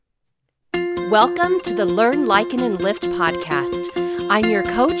Welcome to the Learn, Liken, and Lift podcast. I'm your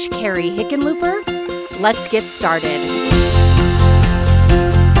coach, Carrie Hickenlooper. Let's get started.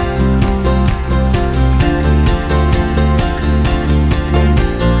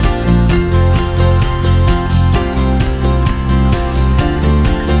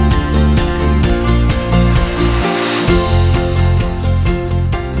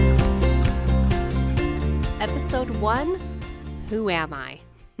 Episode 1, Who Am I?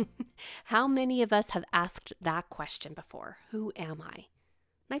 How many of us have asked that question before? Who am I?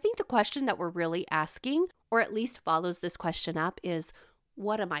 And I think the question that we're really asking, or at least follows this question up, is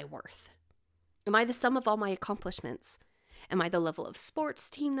what am I worth? Am I the sum of all my accomplishments? Am I the level of sports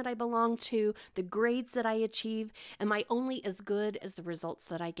team that I belong to, the grades that I achieve? Am I only as good as the results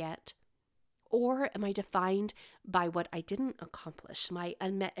that I get? Or am I defined by what I didn't accomplish, my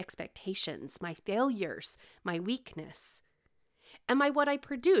unmet expectations, my failures, my weakness? Am I what I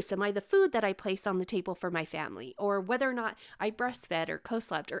produce? Am I the food that I place on the table for my family? Or whether or not I breastfed or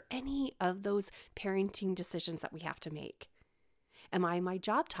co-slept or any of those parenting decisions that we have to make? Am I my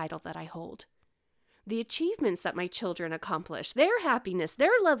job title that I hold? The achievements that my children accomplish, their happiness,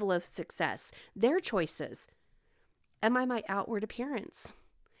 their level of success, their choices? Am I my outward appearance?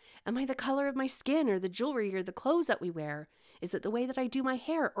 Am I the color of my skin or the jewelry or the clothes that we wear? Is it the way that I do my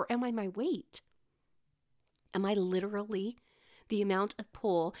hair, or am I my weight? Am I literally the amount of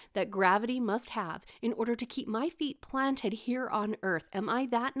pull that gravity must have in order to keep my feet planted here on earth? Am I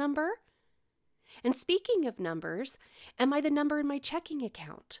that number? And speaking of numbers, am I the number in my checking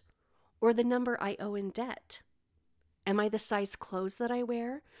account or the number I owe in debt? Am I the size clothes that I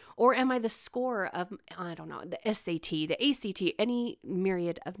wear? Or am I the score of, the SAT, the ACT, any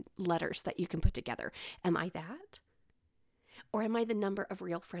myriad of letters that you can put together? Am I that? Or am I the number of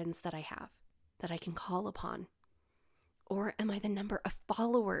real friends that I have, that I can call upon? Or am I the number of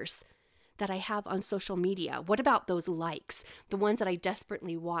followers that I have on social media? What about those likes, the ones that I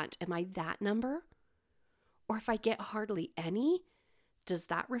desperately want? Am I that number? Or if I get hardly any, does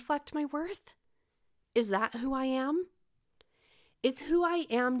that reflect my worth? Is that who I am? Is who I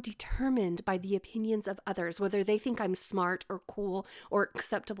am determined by the opinions of others, whether they think I'm smart or cool or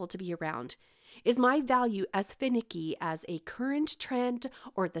acceptable to be around? Is my value as finicky as a current trend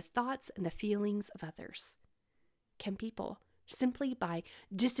or the thoughts and the feelings of others? Can people, simply by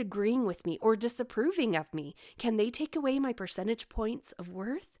disagreeing with me or disapproving of me, can they take away my percentage points of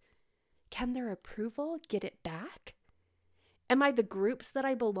worth? Can their approval get it back? Am I the groups that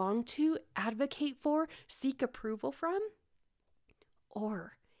I belong to, advocate for, seek approval from?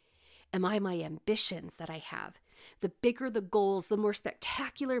 Or am I my ambitions that I have? The bigger the goals, the more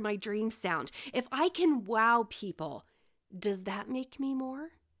spectacular my dreams sound. If I can wow people, does that make me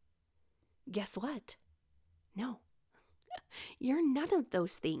more? Guess what? No. You're none of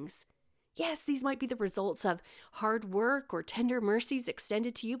those things. Yes, these might be the results of hard work or tender mercies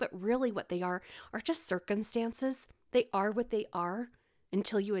extended to you, but really what they are just circumstances. They are what they are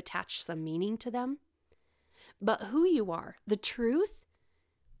until you attach some meaning to them. But who you are, the truth,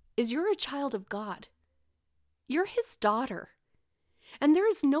 is you're a child of God. You're His daughter. And there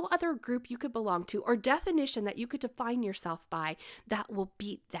is no other group you could belong to or definition that you could define yourself by that will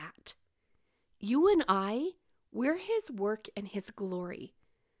beat that. You and I, we're His work and His glory.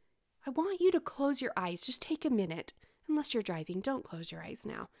 I want you to close your eyes. Just take a minute. Unless you're driving, don't close your eyes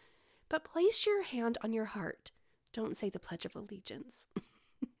now. But place your hand on your heart. Don't say the Pledge of Allegiance.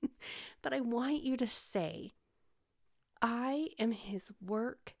 But I want you to say, I am His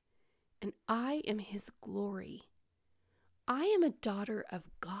work and I am His glory. I am a daughter of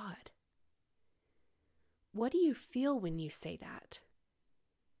God. What do you feel when you say that?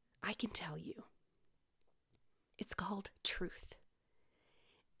 I can tell you. It's called truth.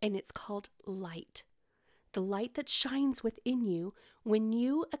 And it's called light. The light that shines within you when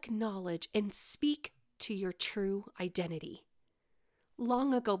you acknowledge and speak to your true identity.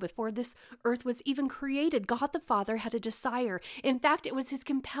 Long ago, before this earth was even created, God the Father had a desire. In fact, it was His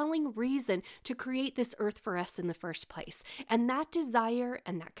compelling reason to create this earth for us in the first place. And that desire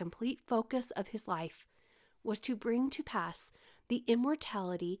and that complete focus of His life was to bring to pass the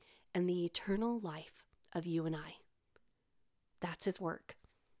immortality and the eternal life of you and I. That's His work.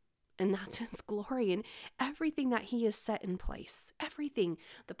 And that's His glory and everything that He has set in place. Everything.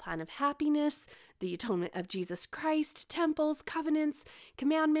 The plan of happiness, the atonement of Jesus Christ, temples, covenants,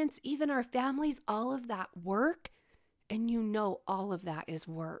 commandments, even our families, all of that work. And you know all of that is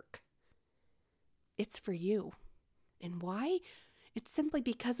work. It's for you. And why? It's simply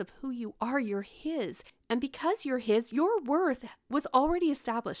because of who you are. You're His. And because you're His, your worth was already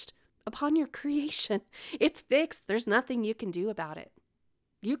established upon your creation. It's fixed. There's nothing you can do about it.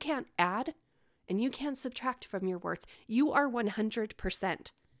 You can't add and you can't subtract from your worth. You are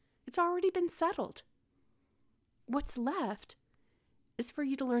 100%. It's already been settled. What's left is for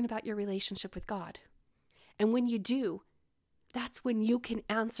you to learn about your relationship with God. And when you do, that's when you can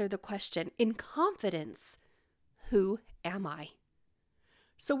answer the question in confidence, who am I?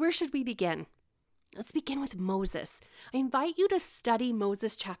 So where should we begin? Let's begin with Moses. I invite you to study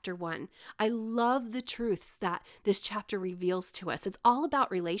Moses chapter 1. I love the truths that this chapter reveals to us. It's all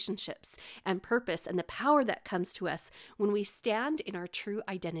about relationships and purpose and the power that comes to us when we stand in our true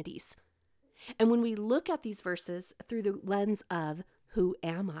identities. And when we look at these verses through the lens of who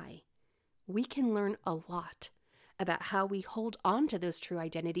am I, we can learn a lot about how we hold on to those true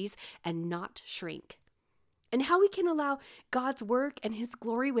identities and not shrink. And how we can allow God's work and His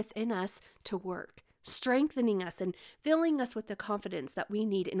glory within us to work, strengthening us and filling us with the confidence that we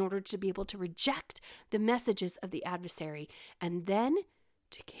need in order to be able to reject the messages of the adversary and then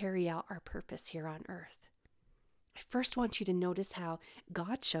to carry out our purpose here on earth. I first want you to notice how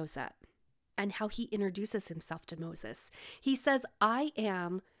God shows up and how He introduces Himself to Moses. He says, I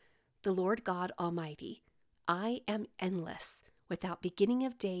am the Lord God Almighty. I am endless, without beginning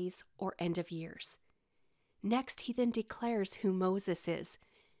of days or end of years. Next, He then declares who Moses is.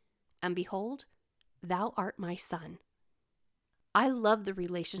 And behold, thou art my son. I love the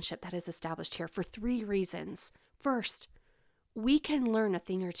relationship that is established here for 3 reasons. First, we can learn a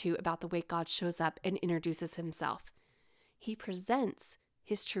thing or two about the way God shows up and introduces Himself. He presents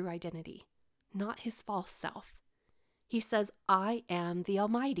His true identity, not His false self. He says, I am the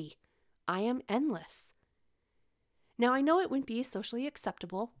Almighty. I am endless. Now, I know it wouldn't be socially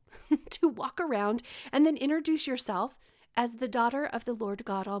acceptable to walk around and then introduce yourself as the daughter of the Lord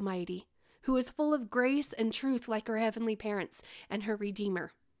God Almighty, who is full of grace and truth like her heavenly parents and her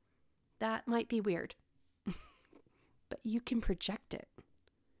Redeemer. That might be weird, but you can project it.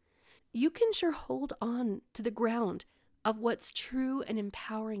 You can sure hold on to the ground of what's true and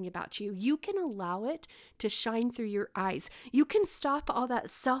empowering about you. You can allow it to shine through your eyes. You can stop all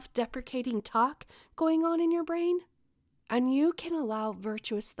that self-deprecating talk going on in your brain. And you can allow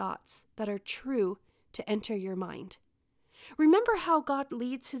virtuous thoughts that are true to enter your mind. Remember how God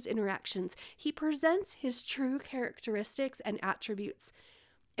leads His interactions. He presents His true characteristics and attributes.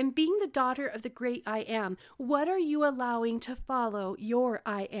 And being the daughter of the great I Am, what are you allowing to follow your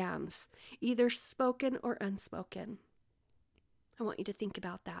I Ams, either spoken or unspoken? I want you to think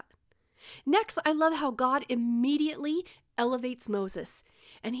about that. Next, I love how God immediately elevates Moses,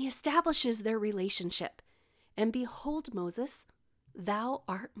 and He establishes their relationship. And behold, Moses, thou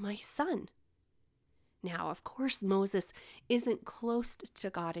art my son. Now, of course, Moses isn't close to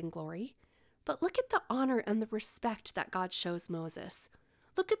God in glory, but look at the honor and the respect that God shows Moses.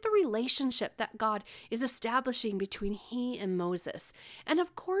 Look at the relationship that God is establishing between He and Moses. And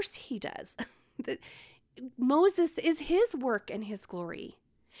of course He does. Moses is His work and His glory.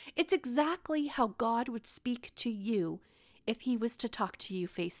 It's exactly how God would speak to you if He was to talk to you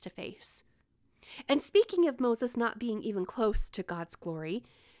face to face. And speaking of Moses not being even close to God's glory,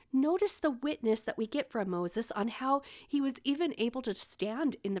 notice the witness that we get from Moses on how he was even able to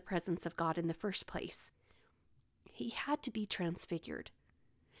stand in the presence of God in the first place. He had to be transfigured.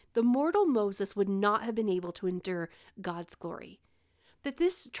 The mortal Moses would not have been able to endure God's glory. But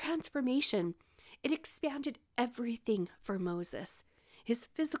this transformation, it expanded everything for Moses. His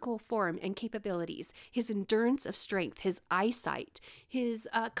physical form and capabilities, his endurance of strength, his eyesight, his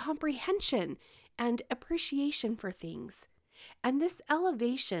comprehension and appreciation for things. And this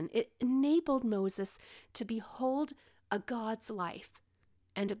elevation, it enabled Moses to behold a God's life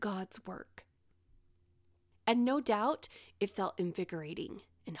and a God's work. And no doubt it felt invigorating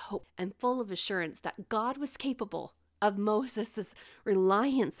and hope and full of assurance that God was capable of Moses'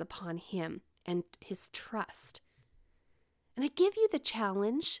 reliance upon Him and his trust. And I give you the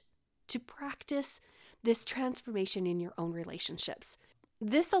challenge to practice this transformation in your own relationships.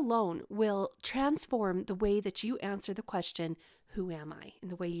 This alone will transform the way that you answer the question, who am I,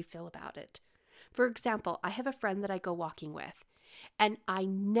 and the way you feel about it. For example, I have a friend that I go walking with, and I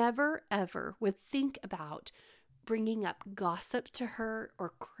never, ever would think about bringing up gossip to her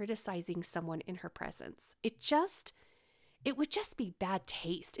or criticizing someone in her presence. It would just be bad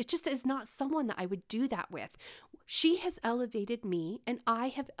taste. It just is not someone that I would do that with. She has elevated me and I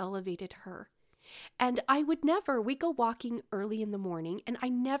have elevated her. And we go walking early in the morning, and I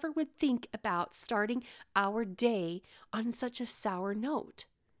never would think about starting our day on such a sour note.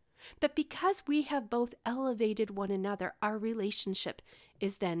 But because we have both elevated one another, our relationship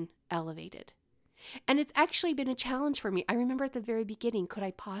is then elevated. And it's actually been a challenge for me. I remember at the very beginning, could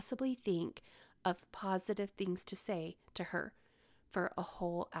I possibly think of positive things to say to her for a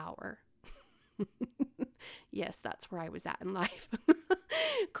whole hour? Yes, that's where I was at in life.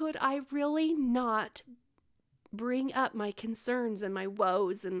 Could I really not bring up my concerns and my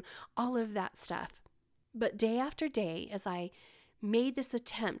woes and all of that stuff? But day after day, as I made this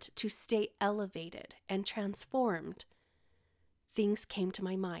attempt to stay elevated and transformed, things came to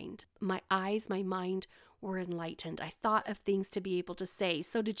my mind. My eyes, my mind were enlightened. I thought of things to be able to say.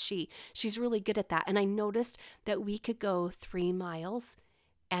 So did she. She's really good at that. And I noticed that we could go 3 miles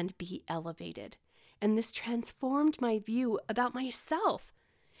and be elevated. And this transformed my view about myself.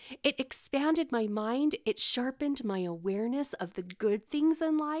 It expanded my mind. It sharpened my awareness of the good things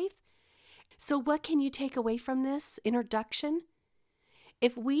in life. So what can you take away from this introduction?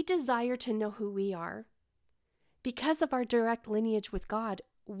 If we desire to know who we are, because of our direct lineage with God,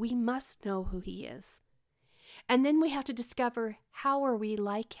 we must know who He is. And then we have to discover, how are we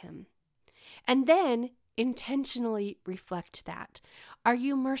like Him? And then intentionally reflect that. Are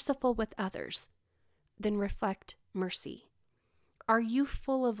you merciful with others? Then reflect mercy. Are you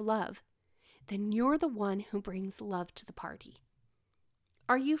full of love? Then you're the one who brings love to the party.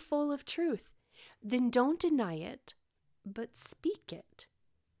 Are you full of truth? Then don't deny it, but speak it.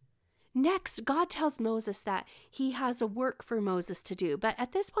 Next, God tells Moses that He has a work for Moses to do, but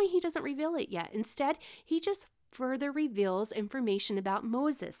at this point, He doesn't reveal it yet. Instead, He just further reveals information about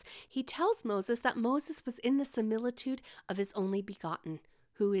Moses. He tells Moses that Moses was in the similitude of His only begotten,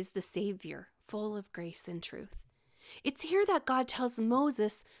 who is the Savior, full of grace and truth. It's here that God tells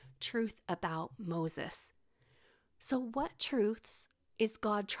Moses truth about Moses. So what truths is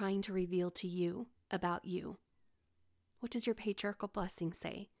God trying to reveal to you about you? What does your patriarchal blessing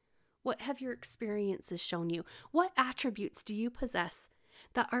say? What have your experiences shown you? What attributes do you possess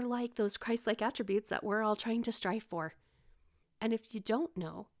that are like those Christ-like attributes that we're all trying to strive for? And if you don't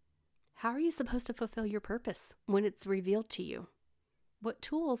know, how are you supposed to fulfill your purpose when it's revealed to you? What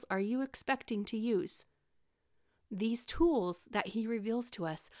tools are you expecting to use? These tools that He reveals to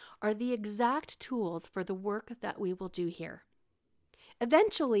us are the exact tools for the work that we will do here.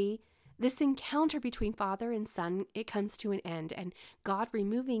 Eventually, this encounter between Father and Son, it comes to an end, and God,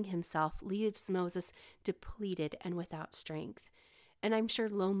 removing Himself, leaves Moses depleted and without strength. And I'm sure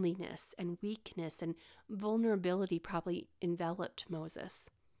loneliness and weakness and vulnerability probably enveloped Moses.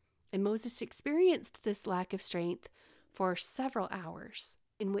 And Moses experienced this lack of strength for several hours,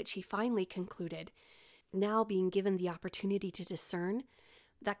 in which he finally concluded, now being given the opportunity to discern,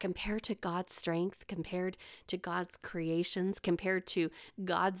 that compared to God's strength, compared to God's creations, compared to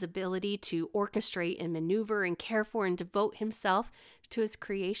God's ability to orchestrate and maneuver and care for and devote Himself to His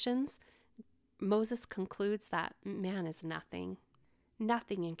creations, Moses concludes that man is nothing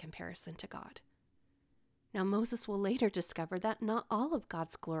in comparison to God. Now, Moses will later discover that not all of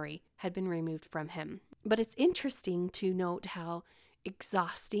God's glory had been removed from him. But it's interesting to note how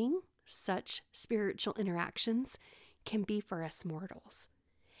exhausting such spiritual interactions can be for us mortals,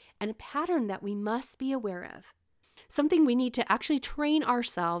 and a pattern that we must be aware of. Something we need to actually train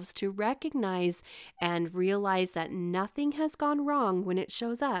ourselves to recognize and realize that nothing has gone wrong when it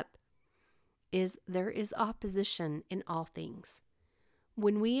shows up is there is opposition in all things.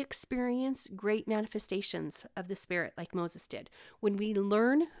 When we experience great manifestations of the Spirit like Moses did, when we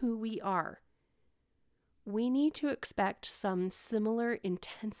learn who we are, we need to expect some similar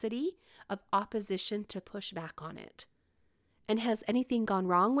intensity of opposition to push back on it. And has anything gone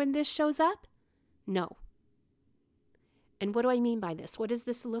wrong when this shows up? No. And what do I mean by this? What does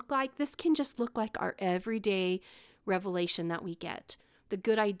this look like? This can just look like our everyday revelation that we get, the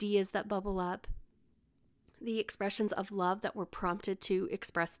good ideas that bubble up, the expressions of love that we're prompted to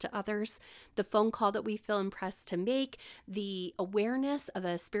express to others, the phone call that we feel impressed to make, the awareness of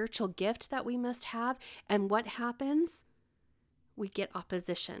a spiritual gift that we must have. And what happens? We get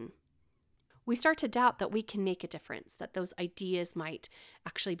opposition. We start to doubt that we can make a difference, that those ideas might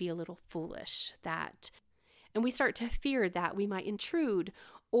actually be a little foolish, and we start to fear that we might intrude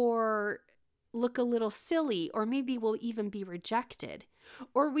or look a little silly, or maybe we'll even be rejected.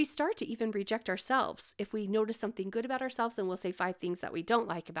 Or we start to even reject ourselves. If we notice something good about ourselves, then we'll say 5 things that we don't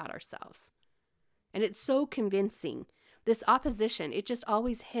like about ourselves. And it's so convincing. This opposition, it just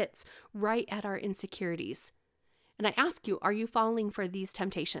always hits right at our insecurities. And I ask you, are you falling for these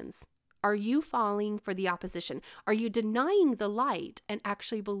temptations? Are you falling for the opposition? Are you denying the light and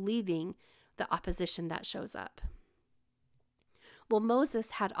actually believing the opposition that shows up? Well,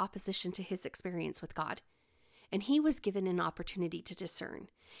 Moses had opposition to his experience with God, and he was given an opportunity to discern.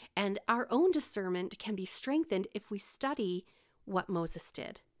 And our own discernment can be strengthened if we study what Moses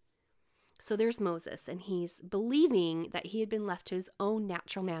did. So there's Moses, and he's believing that he had been left to his own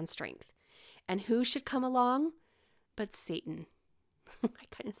natural man strength. And who should come along but Satan? I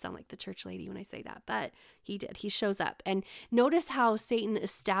kind of sound like the church lady when I say that, but he did. He shows up. And notice how Satan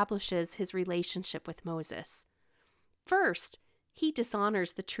establishes his relationship with Moses. First, he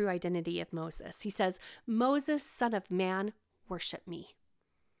dishonors the true identity of Moses. He says, "Moses, son of man, worship me."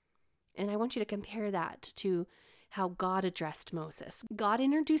 And I want you to compare that to how God addressed Moses. God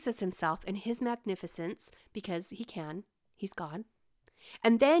introduces himself in his magnificence because he can. He's God.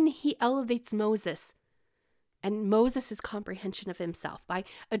 And then he elevates Moses and Moses' comprehension of himself by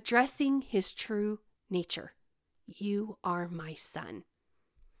addressing his true nature. You are my son.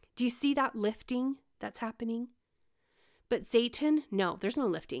 Do you see that lifting that's happening? But Satan, no, there's no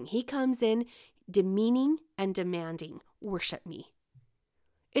lifting. He comes in demeaning and demanding, worship me.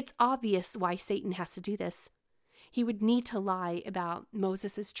 It's obvious why Satan has to do this. He would need to lie about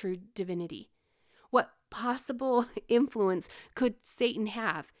Moses' true divinity. What possible influence could Satan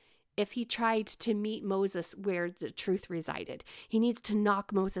have if he tried to meet Moses where the truth resided? He needs to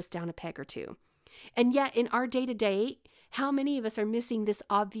knock Moses down a peg or two. And yet in our day-to-day, how many of us are missing this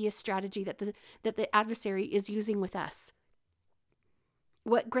obvious strategy that the adversary is using with us?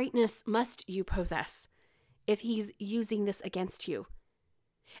 What greatness must you possess if he's using this against you?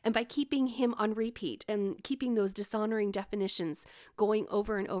 And by keeping him on repeat and keeping those dishonoring definitions going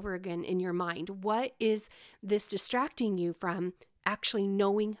over and over again in your mind, what is this distracting you from actually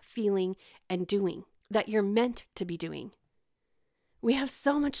knowing, feeling, and doing that you're meant to be doing? We have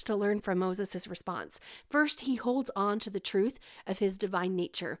so much to learn from Moses' response. First, he holds on to the truth of his divine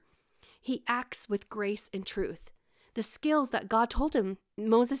nature. He acts with grace and truth. The skills that God told him,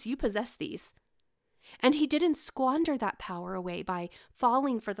 Moses, you possess these. And he didn't squander that power away by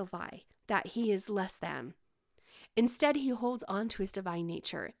falling for the lie that he is less than. Instead, he holds on to his divine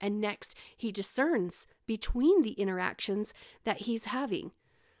nature. And next, he discerns between the interactions that he's having.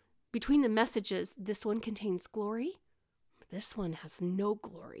 Between the messages, this one contains glory, this one has no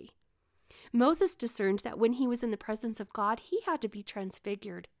glory. Moses discerned that when he was in the presence of God, he had to be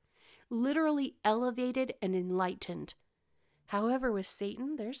transfigured, literally elevated and enlightened. However, with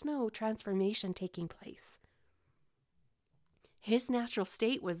Satan, there's no transformation taking place. His natural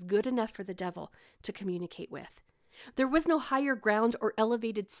state was good enough for the devil to communicate with. There was no higher ground or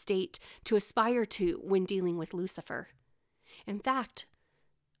elevated state to aspire to when dealing with Lucifer. In fact,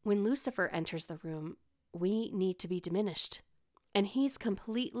 when Lucifer enters the room, we need to be diminished. And he's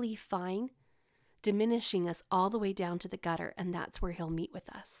completely fine diminishing us all the way down to the gutter, and that's where he'll meet with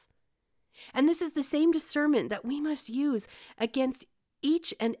us. And this is the same discernment that we must use against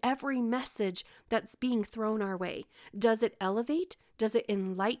each and every message that's being thrown our way. Does it elevate? Does it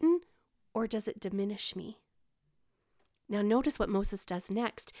enlighten? Or does it diminish me? Now notice what Moses does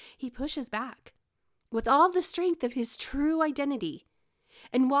next. He pushes back with all the strength of his true identity.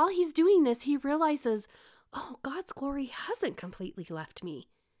 And while he's doing this, he realizes, oh, God's glory hasn't completely left me.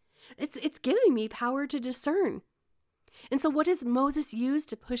 It's giving me power to discern. And so what does Moses use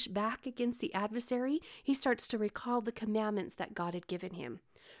to push back against the adversary? He starts to recall the commandments that God had given him,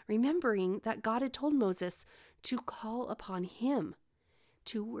 remembering that God had told Moses to call upon him,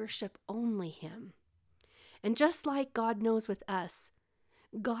 to worship only him. And just like God knows with us,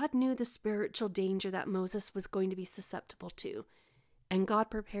 God knew the spiritual danger that Moses was going to be susceptible to, and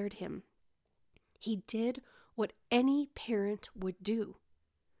God prepared him. He did what any parent would do.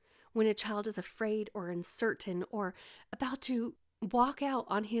 When a child is afraid or uncertain or about to walk out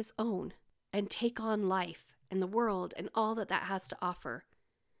on his own and take on life and the world and all that that has to offer,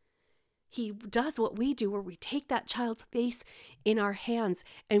 he does what we do, where we take that child's face in our hands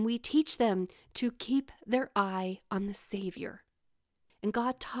and we teach them to keep their eye on the Savior. And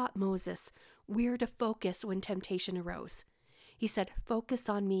God taught Moses where to focus when temptation arose. He said, focus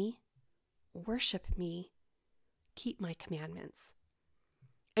on me, worship me, keep my commandments.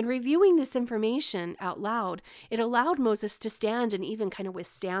 And reviewing this information out loud, it allowed Moses to stand and even kind of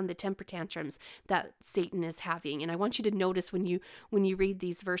withstand the temper tantrums that Satan is having. And I want you to notice when you read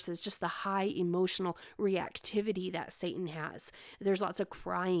these verses, just the high emotional reactivity that Satan has. There's lots of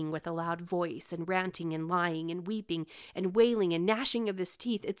crying with a loud voice and ranting and lying and weeping and wailing and gnashing of his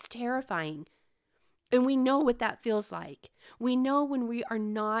teeth. It's terrifying. And we know what that feels like. We know when we are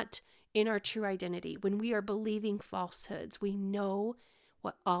not in our true identity, when we are believing falsehoods. We know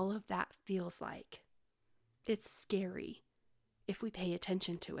what all of that feels like. It's scary if we pay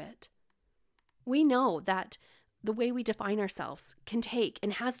attention to it. We know that the way we define ourselves can take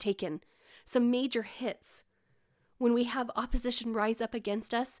and has taken some major hits when we have opposition rise up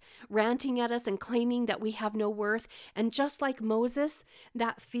against us, ranting at us and claiming that we have no worth. And just like Moses,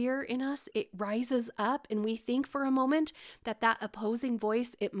 that fear in us, it rises up and we think for a moment that opposing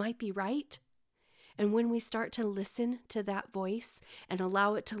voice, it might be right. And when we start to listen to that voice and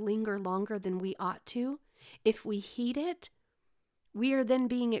allow it to linger longer than we ought to, if we heed it, we are then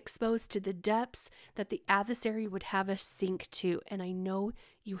being exposed to the depths that the adversary would have us sink to. And I know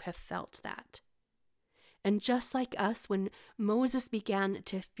you have felt that. And just like us, when Moses began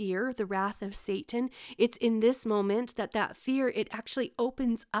to fear the wrath of Satan, it's in this moment that fear, it actually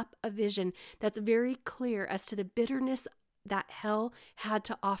opens up a vision that's very clear as to the bitterness that hell had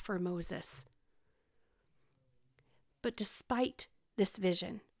to offer Moses. But despite this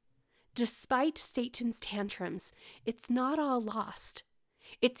vision, despite Satan's tantrums, it's not all lost.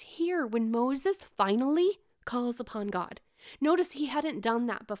 It's here when Moses finally calls upon God. Notice he hadn't done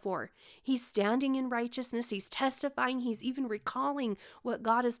that before. He's standing in righteousness. He's testifying. He's even recalling what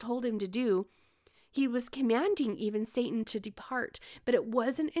God has told him to do. He was commanding even Satan to depart. But it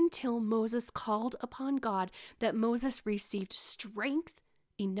wasn't until Moses called upon God that Moses received strength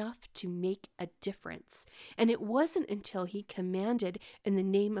enough to make a difference. And it wasn't until he commanded in the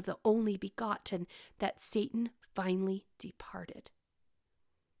name of the only begotten that Satan finally departed.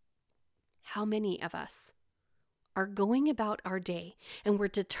 How many of us are going about our day and we're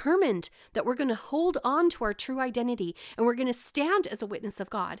determined that we're going to hold on to our true identity and we're going to stand as a witness of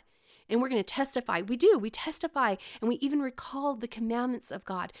God and we're going to testify. We testify and we even recall the commandments of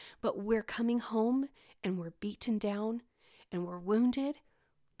God, but we're coming home and we're beaten down and we're wounded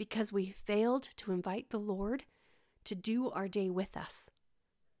because we failed to invite the Lord to do our day with us,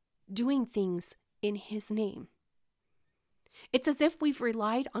 doing things in His name. It's as if we've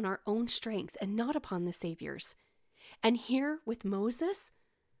relied on our own strength and not upon the Savior's. And here with Moses,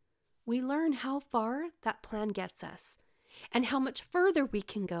 we learn how far that plan gets us and how much further we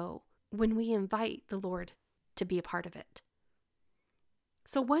can go when we invite the Lord to be a part of it.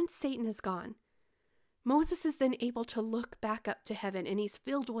 So once Satan is gone, Moses is then able to look back up to heaven and he's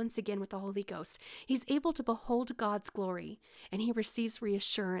filled once again with the Holy Ghost. He's able to behold God's glory and he receives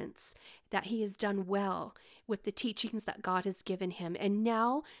reassurance that he has done well with the teachings that God has given him. And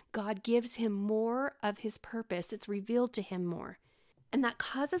now God gives him more of his purpose. It's revealed to him more. And that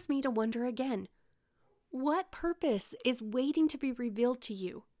causes me to wonder again, what purpose is waiting to be revealed to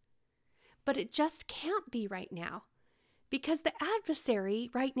you? But it just can't be right now. Because the adversary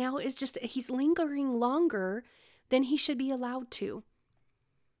right now he's lingering longer than he should be allowed to.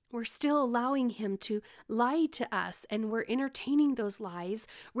 We're still allowing him to lie to us and we're entertaining those lies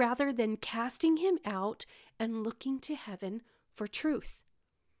rather than casting him out and looking to heaven for truth.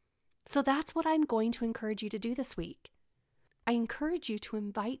 So that's what I'm going to encourage you to do this week. I encourage you to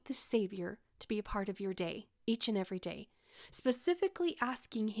invite the Savior to be a part of your day, each and every day, specifically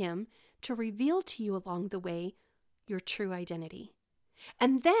asking him to reveal to you along the way your true identity.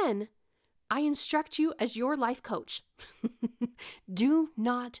 And then I instruct you as your life coach. Do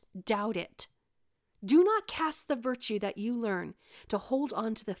not doubt it. Do not cast the virtue that you learn to hold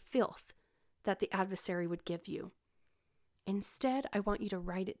on to the filth that the adversary would give you. Instead, I want you to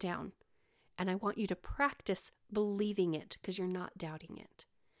write it down and I want you to practice believing it because you're not doubting it.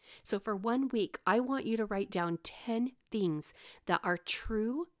 So for 1 week, I want you to write down 10 things that are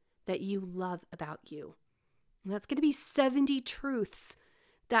true that you love about you. And that's going to be 70 truths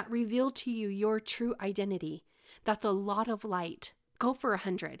that reveal to you your true identity. That's a lot of light. Go for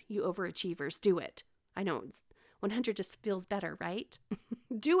 100, you overachievers. Do it. I know 100 just feels better, right?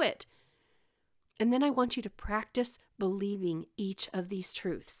 Do it. And then I want you to practice believing each of these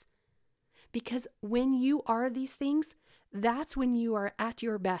truths. Because when you are these things, that's when you are at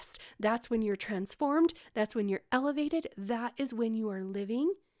your best. That's when you're transformed. That's when you're elevated. That is when you are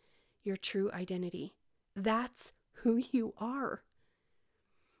living your true identity. That's who you are.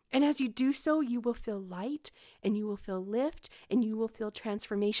 And as you do so, you will feel light and you will feel lift and you will feel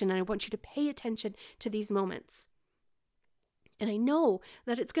transformation. And I want you to pay attention to these moments. And I know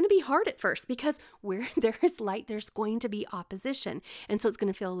that it's going to be hard at first because where there is light, there's going to be opposition. And so it's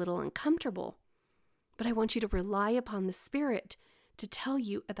going to feel a little uncomfortable. But I want you to rely upon the Spirit to tell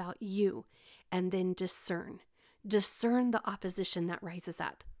you about you and then discern. Discern the opposition that rises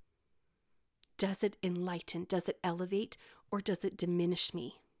up. Does it enlighten? Does it elevate? Or does it diminish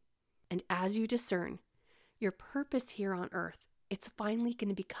me? And as you discern your purpose here on earth, it's finally going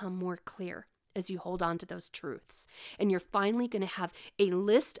to become more clear as you hold on to those truths. And you're finally going to have a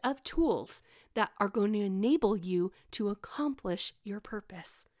list of tools that are going to enable you to accomplish your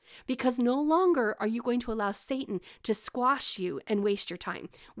purpose. Because no longer are you going to allow Satan to squash you and waste your time.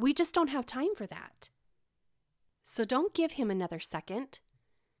 We just don't have time for that. So don't give him another second.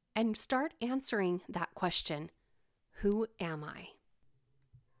 And start answering that question, who am I?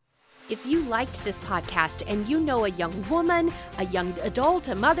 If you liked this podcast and you know a young woman, a young adult,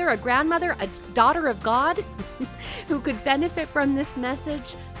 a mother, a grandmother, a daughter of God who could benefit from this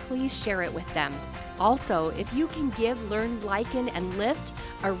message, please share it with them. Also, if you can give Learn, Liken, and Lift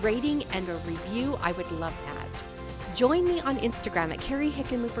a rating and a review, I would love that. Join me on Instagram at Carrie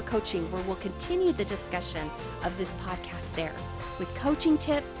Hickenlooper Coaching, where we'll continue the discussion of this podcast there with coaching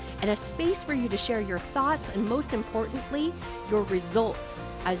tips and a space for you to share your thoughts and, most importantly, your results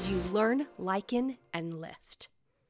as you learn, liken, and lift.